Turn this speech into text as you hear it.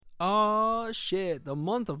shit, the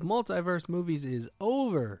month of multiverse movies is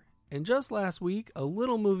over. And just last week, a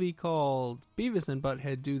little movie called Beavis and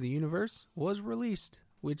Butt-Head Do the Universe was released,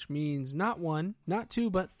 which means not one, not two,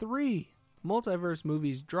 but three multiverse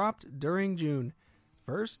movies dropped during June.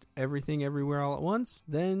 First, Everything Everywhere All at Once,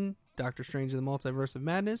 then Doctor Strange in the Multiverse of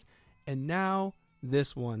Madness, and now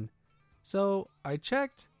this one. So I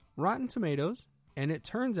checked Rotten Tomatoes, and it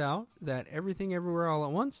turns out that Everything Everywhere All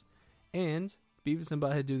at Once and Beavis and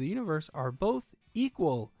Butt-Head Do the Universe are both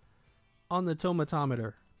equal on the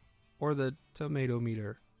tomatometer, or the tomato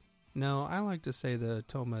meter. No, I like to say the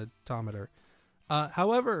tomatometer.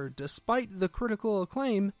 However, despite the critical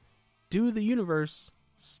acclaim, Do the Universe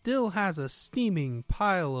still has a steaming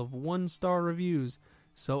pile of 1-star reviews.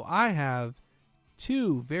 So I have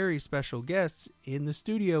two very special guests in the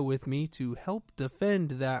studio with me to help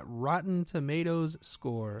defend that Rotten Tomatoes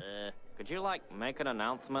score. Could you, make an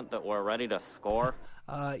announcement that we're ready to score?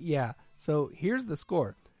 Yeah. So here's the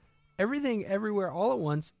score. Everything Everywhere All at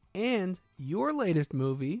Once and your latest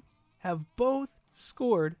movie have both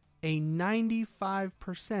scored a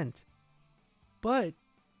 95%. But,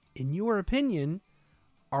 in your opinion,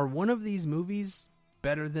 are one of these movies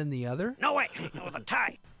better than the other? No way! It was a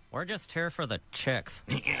tie! We're just here for the chicks.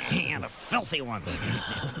 Yeah, the filthy ones.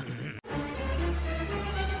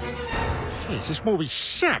 Jeez, this movie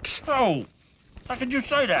sucks. Oh! How could you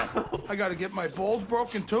say that? I gotta get my balls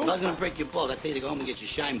broken, too? I'm not gonna break your balls. I tell you to go home and get your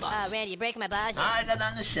shine box. Randy, you breaking my balls? I got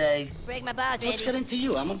nothing to say. Break my balls, Randy. What's getting to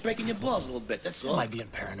you? I'm breaking your balls a little bit, that's all. Am I being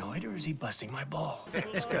paranoid, or is he busting my balls?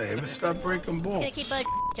 This guy ever stop breaking balls? Gonna keep bugging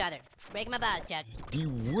each other. Breaking my balls, Chuck. The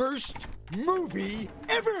worst movie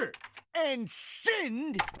ever! And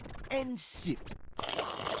sinned and sipped.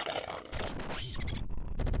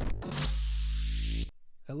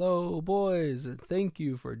 Hello, boys, and thank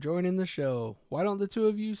you for joining the show. Why don't the two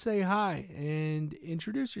of you say hi and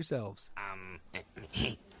introduce yourselves?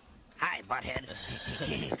 Hi,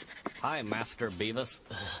 Butthead. Hi, Master Beavis.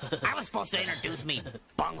 I was supposed to introduce me,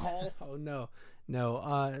 bunghole. Oh, no.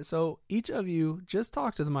 So each of you just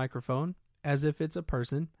talk to the microphone as if it's a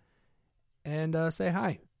person and say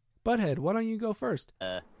hi. Butthead, why don't you go first?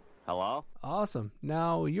 Hello? Awesome.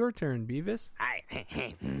 Now your turn, Beavis. Hi.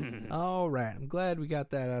 All right. I'm glad we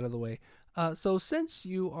got that out of the way. So since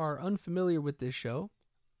you are unfamiliar with this show,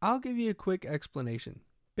 I'll give you a quick explanation.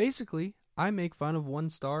 Basically, I make fun of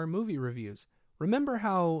 1-star movie reviews. Remember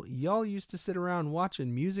how y'all used to sit around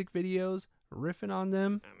watching music videos, riffing on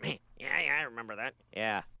them? Yeah, I remember that.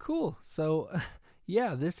 Yeah. Cool. So,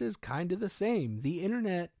 yeah, this is kind of the same. The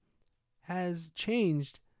internet has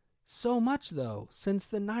changed so much, though, since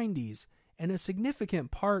the 90s, and a significant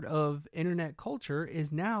part of internet culture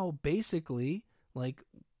is now basically, like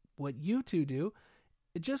what you two do,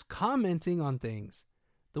 just commenting on things.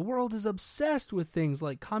 The world is obsessed with things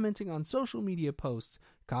like commenting on social media posts,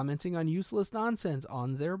 commenting on useless nonsense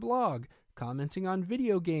on their blog, commenting on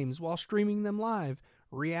video games while streaming them live,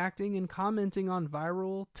 reacting and commenting on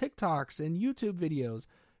viral TikToks and YouTube videos,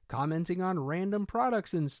 commenting on random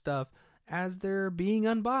products and stuff as they're being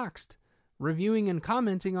unboxed, reviewing and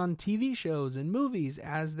commenting on TV shows and movies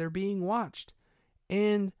as they're being watched.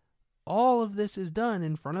 And all of this is done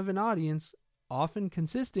in front of an audience, often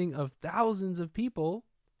consisting of thousands of people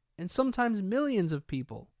and sometimes millions of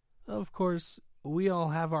people. Of course, we all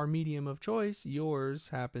have our medium of choice. Yours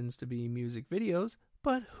happens to be music videos,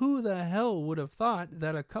 but who the hell would have thought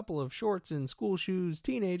that a couple of shorts and school shoes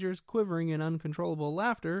teenagers quivering in uncontrollable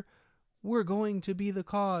laughter were going to be the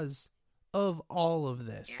cause of all of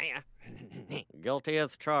this? Yeah. Guilty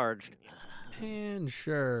as charged. And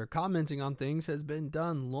sure, commenting on things has been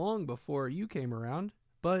done long before you came around,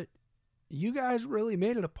 but you guys really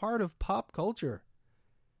made it a part of pop culture.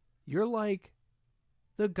 You're like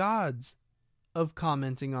the gods of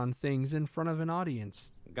commenting on things in front of an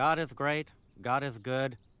audience. God is great, God is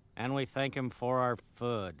good, and we thank him for our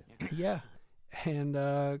food. Yeah,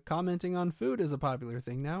 and commenting on food is a popular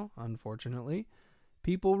thing now, unfortunately.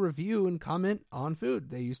 People review and comment on food.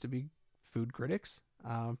 They used to be food critics,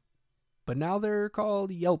 but now they're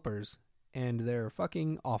called Yelpers, and they're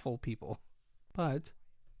fucking awful people. But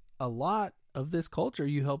a lot of this culture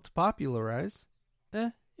you helped popularize,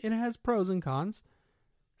 it has pros and cons.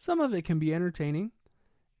 Some of it can be entertaining.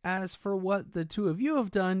 As for what the two of you have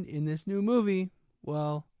done in this new movie,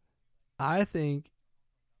 well, I think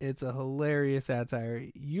it's a hilarious satire.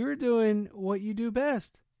 You're doing what you do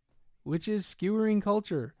best, which is skewering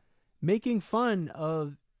culture, making fun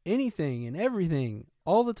of anything and everything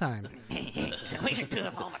all the time. We should do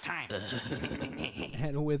this all the time.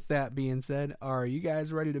 And with that being said, are you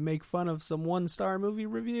guys ready to make fun of some 1-star movie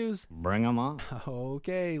reviews? Bring 'em on.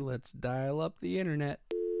 Okay, let's dial up the internet.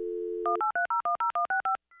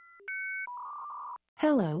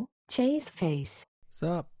 Hello, Chase Face.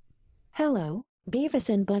 Sup? Hello, Beavis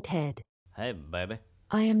and Butt-Head. Hey, baby.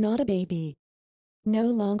 I am not a baby. No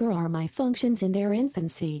longer are my functions in their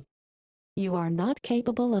infancy. You are not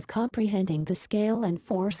capable of comprehending the scale and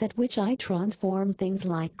force at which I transform things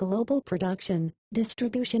like global production,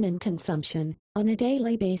 distribution and consumption, on a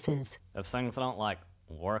daily basis. If things don't,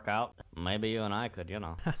 work out, maybe you and I could,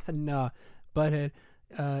 Nah, Butthead.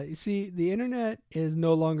 You see, the internet is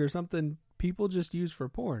no longer something people just use for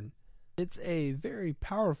porn. It's a very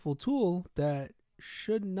powerful tool that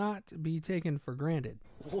should not be taken for granted.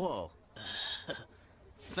 Whoa.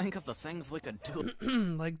 Think of the things we could do.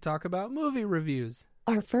 Like talk about movie reviews.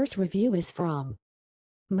 Our first review is from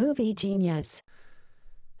Movie Genius.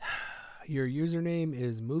 Your username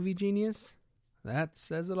is Movie Genius? That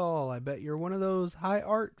says it all. I bet you're one of those high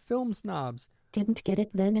art film snobs. Didn't get it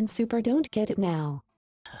then and super don't get it now.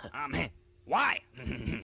 Why?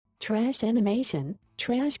 Trash animation,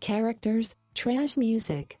 trash characters, trash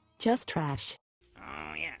music, just trash.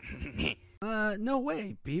 Oh, yeah. No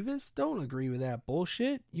way, Beavis. Don't agree with that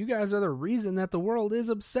bullshit. You guys are the reason that the world is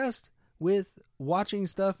obsessed with watching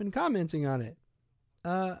stuff and commenting on it.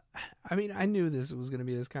 I knew this was going to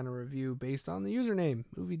be this kind of review based on the username.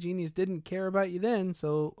 Movie Genius didn't care about you then,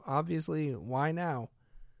 so obviously, why now?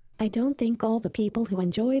 I don't think all the people who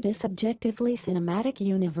enjoy this objectively cinematic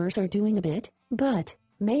universe are doing a bit, but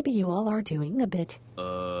maybe you all are doing a bit.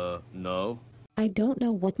 No. I don't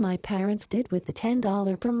know what my parents did with the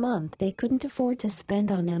 $10 per month they couldn't afford to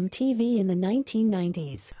spend on MTV in the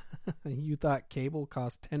 1990s. You thought cable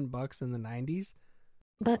cost $10 in the 90s?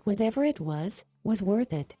 But whatever it was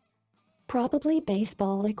worth it. Probably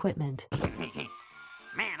baseball equipment.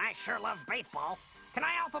 Man, I sure love baseball. Can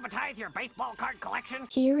I alphabetize your baseball card collection?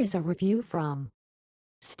 Here is a review from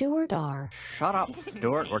Stuart R. Shut up,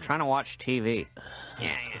 Stuart. We're trying to watch TV.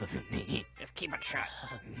 Yeah. Just keep it shut.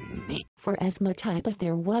 For as much hype as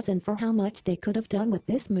there was and for how much they could have done with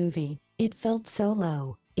this movie, it felt so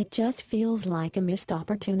low. It just feels like a missed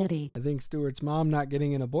opportunity. I think Stuart's mom not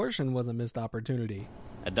getting an abortion was a missed opportunity.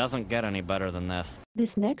 It doesn't get any better than this.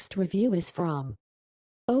 This next review is from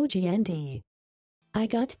OGND. I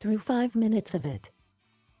got through 5 minutes of it.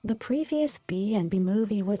 The previous B&B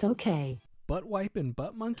movie was okay. Butt wipe and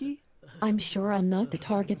butt monkey? I'm sure I'm not the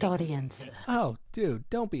target audience. Oh, dude,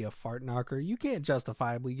 don't be a fart knocker. You can't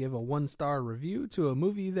justifiably give a 1-star review to a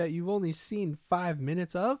movie that you've only seen 5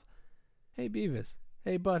 minutes of. Hey, Beavis.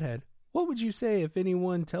 Hey, Butthead. What would you say if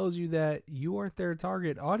anyone tells you that you aren't their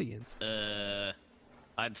target audience?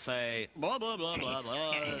 I'd say blah blah blah blah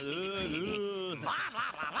blah.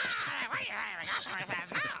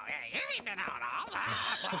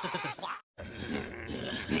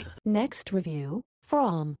 Next review,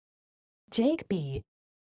 from Jake B.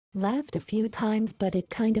 Laughed a few times, but it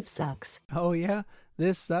kind of sucks. Oh yeah?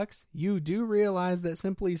 This sucks? You do realize that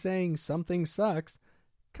simply saying something sucks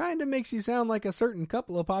kind of makes you sound like a certain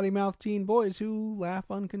couple of potty-mouthed teen boys who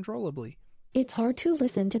laugh uncontrollably. It's hard to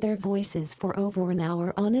listen to their voices for over an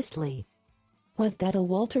hour, honestly. Was that a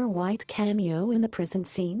Walter White cameo in the prison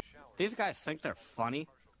scene? These guys think they're funny,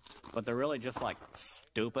 but they're really just,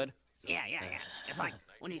 stupid. Yeah. It's like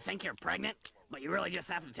when you think you're pregnant, but you really just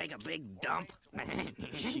have to take a big dump.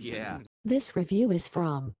 Yeah. This review is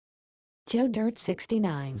from Joe Dirt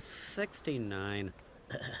 69. 69.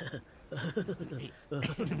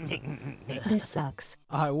 This sucks.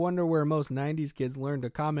 I wonder where most 90s kids learn to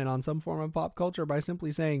comment on some form of pop culture by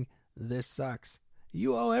simply saying, this sucks.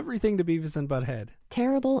 You owe everything to Beavis and Butt-Head.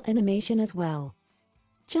 Terrible animation as well.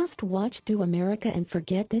 Just watch Do America and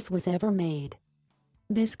forget this was ever made.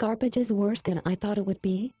 This garbage is worse than I thought it would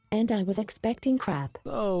be, and I was expecting crap.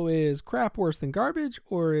 So is crap worse than garbage,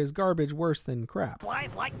 or is garbage worse than crap?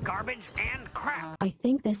 Flies like garbage and crap. I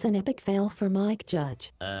think this an epic fail for Mike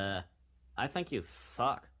Judge. I think you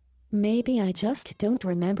suck. Maybe I just don't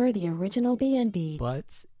remember the original B&B.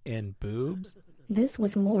 Butts and boobs? This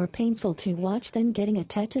was more painful to watch than getting a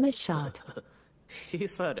tetanus shot. He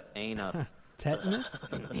said anus. Tetanus?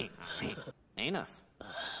 Anus.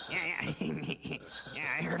 Yeah, I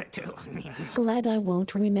heard it too. Glad I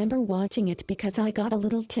won't remember watching it because I got a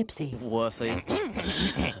little tipsy.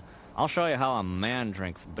 Wussy. I'll show you how a man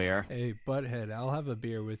drinks beer. Hey, Butthead, I'll have a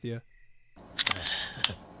beer with you.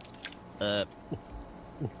 That's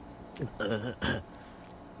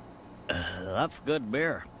good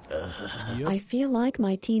beer. Yep. I feel like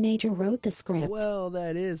my teenager wrote the script. Well,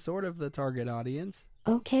 that is sort of the target audience.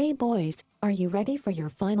 Okay, boys, are you ready for your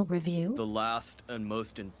final review? The last and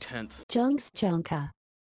most intense. Junks Junka.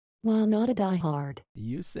 While not a diehard,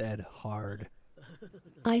 You said hard.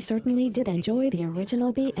 I certainly did enjoy the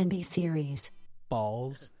original B&B series.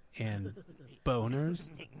 Balls and Boners.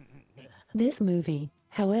 This movie,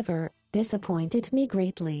 however, disappointed me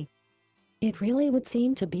greatly. It really would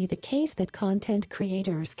seem to be the case that content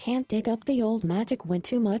creators can't dig up the old magic when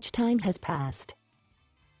too much time has passed.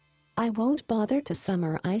 I won't bother to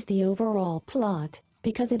summarize the overall plot,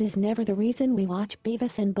 because it is never the reason we watch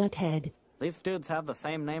Beavis and Butt-Head. These dudes have the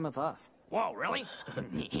same name as us. Whoa, really?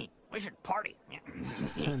 We should party.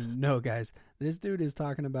 No, guys, this dude is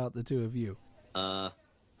talking about the two of you.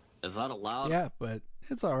 Is that allowed? Yeah, but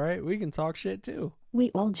it's alright, we can talk shit too. We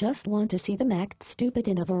all just want to see them act stupid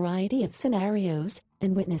in a variety of scenarios,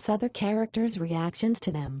 and witness other characters' reactions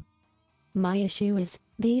to them. My issue is,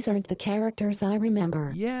 these aren't the characters I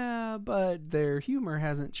remember. Yeah, but their humor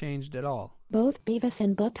hasn't changed at all. Both Beavis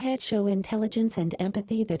and Butt-Head show intelligence and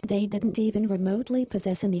empathy that they didn't even remotely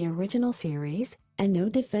possess in the original series, and no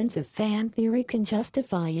defensive fan theory can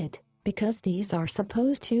justify it, because these are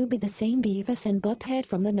supposed to be the same Beavis and Butt-Head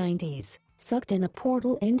from the 90s, sucked in a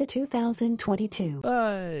portal into 2022.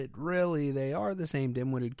 But really, they are the same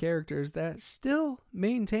dim-witted characters that still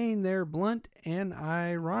maintain their blunt and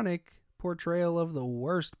ironic portrayal of the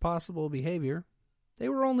worst possible behavior. They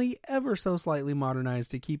were only ever so slightly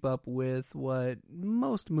modernized to keep up with what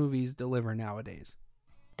most movies deliver nowadays.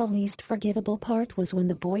 The least forgivable part was when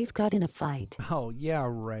the boys got in a fight. Oh, yeah,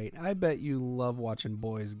 right. I bet you love watching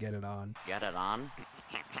boys get it on. Get it on?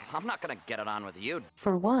 I'm not gonna get it on with you.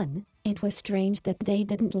 For one, it was strange that they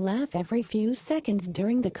didn't laugh every few seconds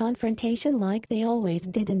during the confrontation like they always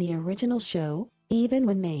did in the original show, even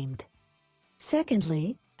when maimed.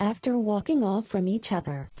 Secondly, after walking off from each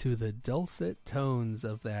other, To the dulcet tones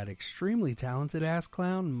of that extremely talented ass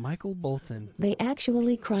clown, Michael Bolton. they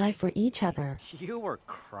actually cry for each other. You were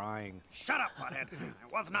crying. Shut up, Butthead.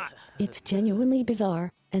 I was not. It's genuinely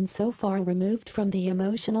bizarre, and so far removed from the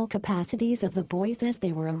emotional capacities of the boys as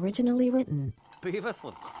they were originally written. Beavis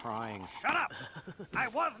was crying. Shut up. I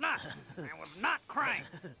was not. I was not crying.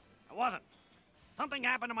 I wasn't. Something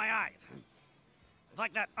happened to my eyes. It's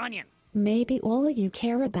like that onion. Maybe all you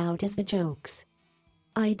care about is the jokes.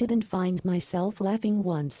 I didn't find myself laughing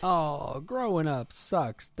once. Oh, growing up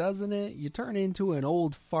sucks, doesn't it? You turn into an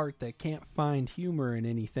old fart that can't find humor in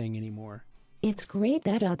anything anymore. It's great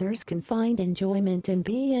that others can find enjoyment in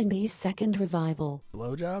B&B's second revival,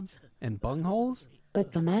 Blowjobs? And bungholes?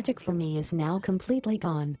 but the magic for me is now completely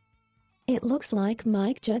gone. It looks like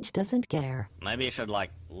Mike Judge doesn't care. Maybe you should,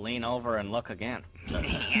 lean over and look again.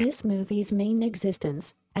 This movie's main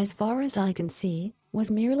existence, as far as I can see, was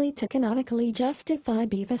merely to canonically justify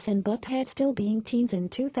Beavis and Butt-Head still being teens in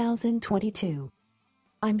 2022.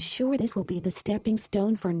 I'm sure this will be the stepping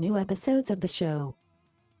stone for new episodes of the show.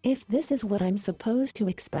 If this is what I'm supposed to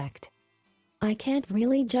expect, I can't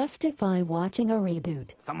really justify watching a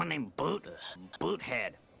reboot. Someone named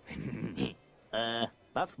Boothead.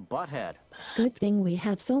 That's Butthead. Good thing we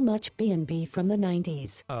have so much B&B from the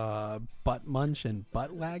 90s. Butt munch and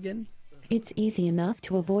butt wagon? It's easy enough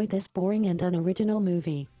to avoid this boring and unoriginal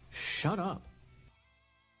movie. Shut up.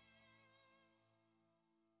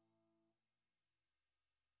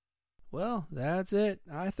 Well, that's it.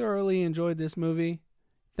 I thoroughly enjoyed this movie.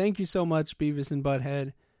 Thank you so much, Beavis and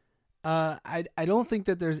Butt-Head. I don't think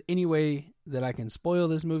that there's any way that I can spoil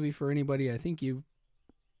this movie for anybody. I think you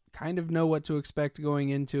kind of know what to expect going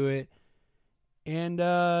into it. And,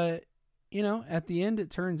 at the end, it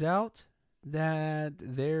turns out that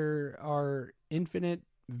there are infinite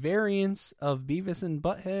variants of Beavis and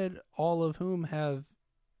Butt-Head, all of whom have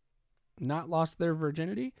not lost their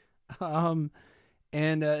virginity. And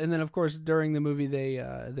then, of course, during the movie,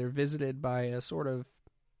 they're visited by a sort of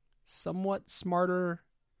somewhat smarter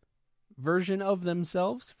version of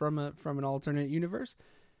themselves from an alternate universe.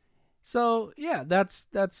 So yeah, that's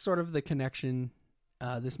sort of the connection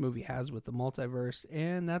this movie has with the multiverse,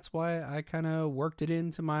 and that's why I kind of worked it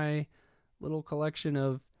into my little collection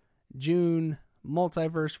of June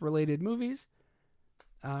multiverse related movies.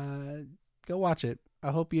 Go watch it.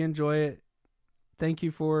 I hope you enjoy it. Thank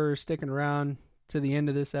you for sticking around to the end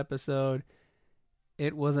of this episode.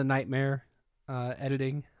 It was a nightmare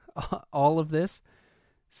editing all of this.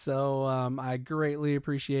 So I greatly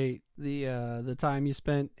appreciate the time you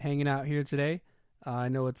spent hanging out here today. I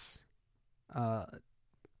know it's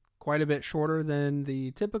quite a bit shorter than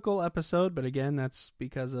the typical episode, but again, that's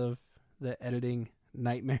because of the editing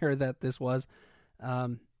nightmare that this was.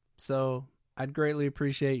 So I'd greatly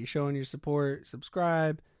appreciate you showing your support.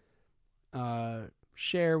 Subscribe,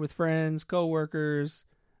 share with friends, coworkers,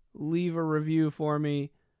 leave a review for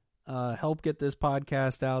me, help get this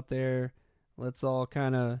podcast out there. Let's all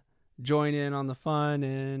kind of join in on the fun.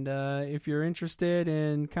 And if you're interested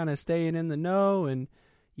in kind of staying in the know and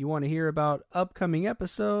you want to hear about upcoming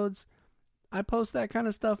episodes, I post that kind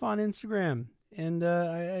of stuff on Instagram, and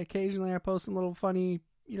occasionally I post some little funny,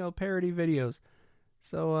 parody videos.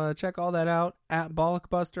 So check all that out at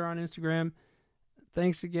Bollockbuster on Instagram.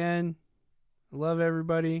 Thanks again. Love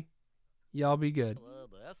everybody. Y'all be good.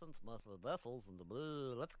 The essence, muscle, vessels, and the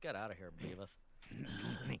blue. Let's get out of here, Beavis.